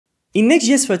In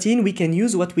Next.js 13, we can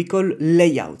use what we call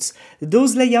layouts.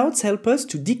 Those layouts help us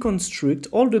to deconstruct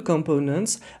all the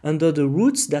components under the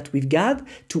roots that we've got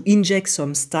to inject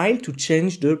some style to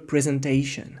change the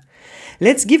presentation.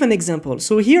 Let's give an example.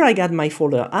 So here I got my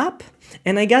folder app,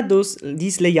 and I got this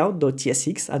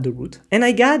layout.tsx at the root, and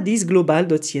I got this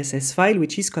global.css file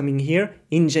which is coming here,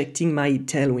 injecting my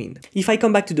tailwind. If I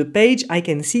come back to the page, I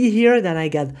can see here that I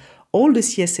got all the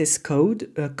CSS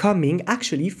code coming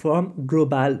actually from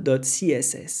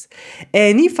global.css.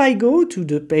 And if I go to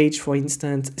the page, for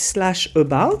instance,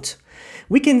 /about,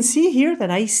 we can see here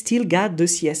that I still got the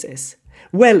CSS.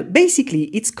 Well, basically,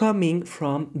 it's coming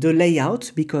from the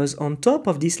layout, because on top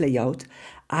of this layout,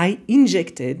 I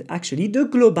injected actually the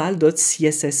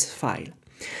global.css file.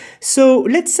 So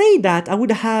let's say that I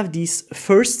would have this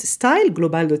first style,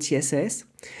 global.css,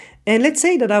 and let's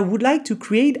say that I would like to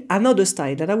create another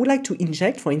style that I would like to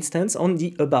inject, for instance, on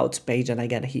the about page that I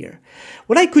got here.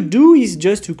 What I could do is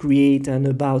just to create an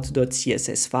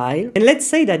about.css file. And let's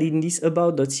say that in this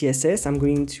about.css, I'm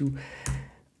going to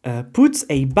put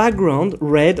a background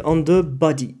red on the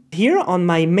body. Here on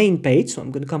my main page, so I'm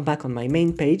going to come back on my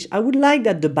main page, I would like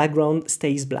that the background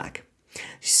stays black.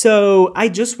 So I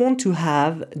just want to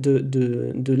have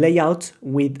the layout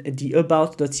with the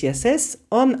about.css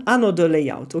on another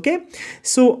layout, okay?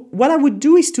 So what I would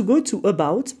do is to go to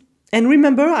about, and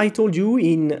remember I told you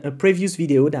in a previous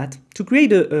video that to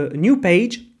create a new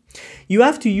page, you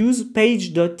have to use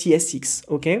page.tsx,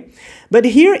 okay? But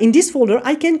here in this folder,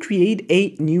 I can create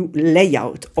a new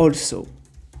layout also,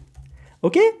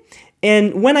 okay?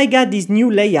 And when I got this new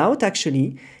layout,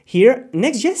 actually, here,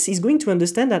 Next.js is going to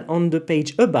understand that on the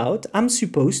page about, I'm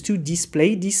supposed to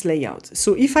display this layout.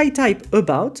 So if I type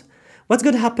about, what's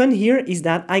going to happen here is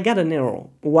that I got an error.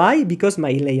 Why? Because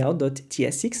my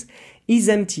layout.tsx is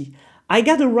empty. I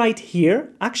got to write here,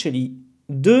 actually,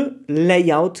 the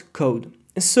layout code.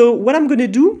 So what I'm going to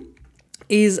do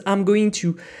is I'm going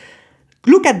to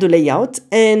look at the layout,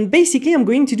 and basically I'm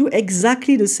going to do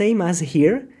exactly the same as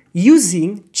here,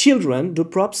 using children, the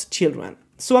props children.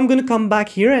 So I'm going to come back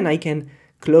here and I can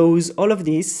close all of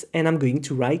this, and I'm going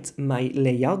to write my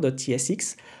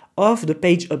layout.tsx of the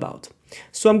page about.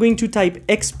 So I'm going to type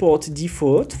export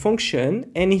default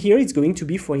function, and here it's going to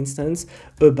be, for instance,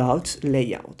 about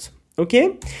layout.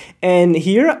 Okay, and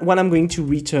here what I'm going to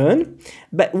return,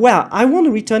 but well, I want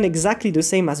to return exactly the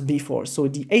same as before. So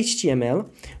the HTML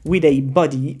with a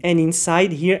body, and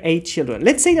inside here a children.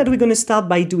 Let's say that we're going to start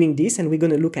by doing this, and we're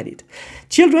going to look at it.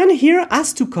 Children here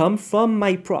has to come from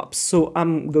my props. So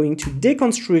I'm going to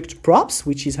deconstruct props,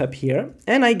 which is up here,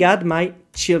 and I got my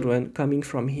children coming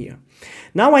from here.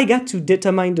 Now I got to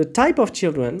determine the type of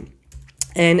children.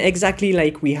 And exactly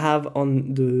like we have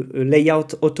on the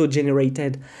layout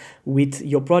auto-generated with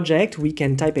your project, we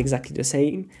can type exactly the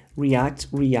same,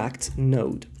 React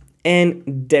node. And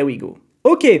there we go.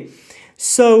 Okay,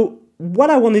 so what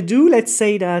I want to do, let's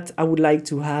say that I would like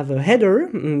to have a header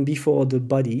before the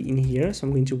body in here. So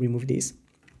I'm going to remove this.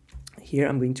 Here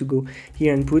I'm going to go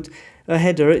here and put a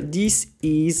header. This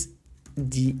is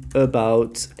the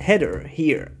about header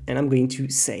here, and I'm going to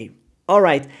save. All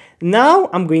right, now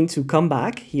I'm going to come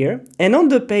back here, and on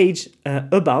the page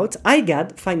about, I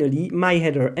got finally my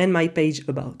header and my page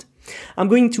about. I'm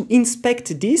going to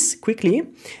inspect this quickly,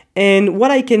 and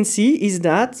what I can see is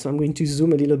that, so I'm going to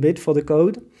zoom a little bit for the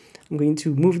code. I'm going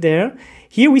to move there.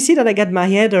 Here we see that I got my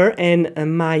header and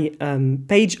my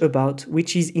page about,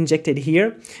 which is injected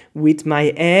here with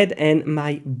my head and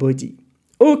my body.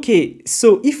 Okay,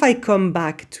 so if I come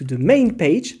back to the main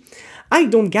page, I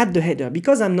don't get the header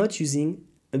because I'm not using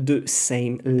the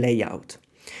same layout.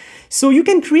 So you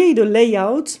can create a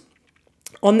layout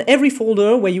on every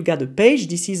folder where you got a page.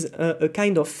 This is a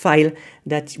kind of file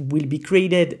that will be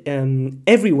created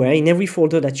everywhere in every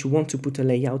folder that you want to put a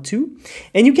layout to.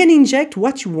 And you can inject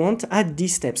what you want at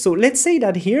this step. So let's say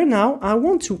that here now I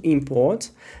want to import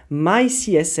my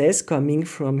CSS coming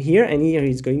from here, and here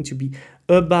is going to be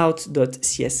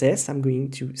about.css. I'm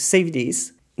going to save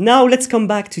this. Now let's come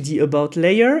back to the about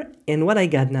layer, and what I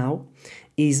got now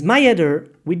is my header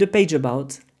with the page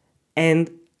about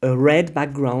and a red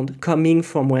background coming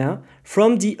from where?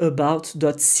 From the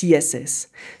about.css.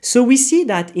 So we see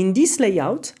that in this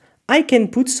layout, I can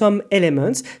put some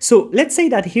elements. So let's say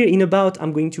that here in about,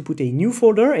 I'm going to put a new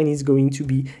folder, and it's going to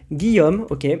be Guillaume,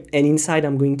 okay? And inside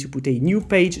I'm going to put a new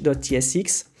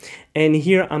page.tsx, and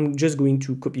here I'm just going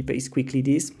to copy paste quickly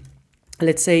this.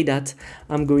 Let's say that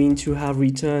I'm going to have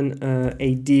return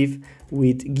a div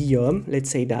with Guillaume,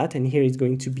 let's say that, and here it's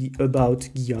going to be about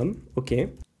Guillaume, okay?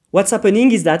 What's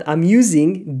happening is that I'm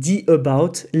using the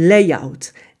about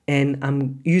layout, and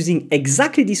I'm using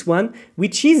exactly this one,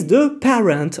 which is the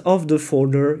parent of the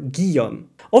folder Guillaume.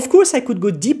 Of course, I could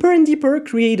go deeper and deeper,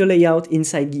 create a layout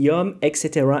inside Guillaume,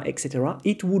 etc., etc.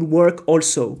 It would work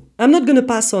also. I'm not going to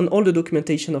pass on all the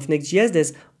documentation of Next.js.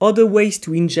 There's other ways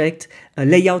to inject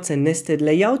layouts and nested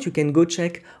layout. You can go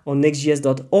check on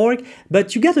nextjs.org,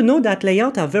 but you got to know that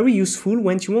layouts are very useful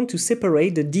when you want to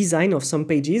separate the design of some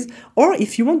pages, or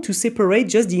if you want to separate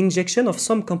just the injection of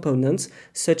some components,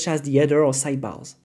 such as the header or sidebars.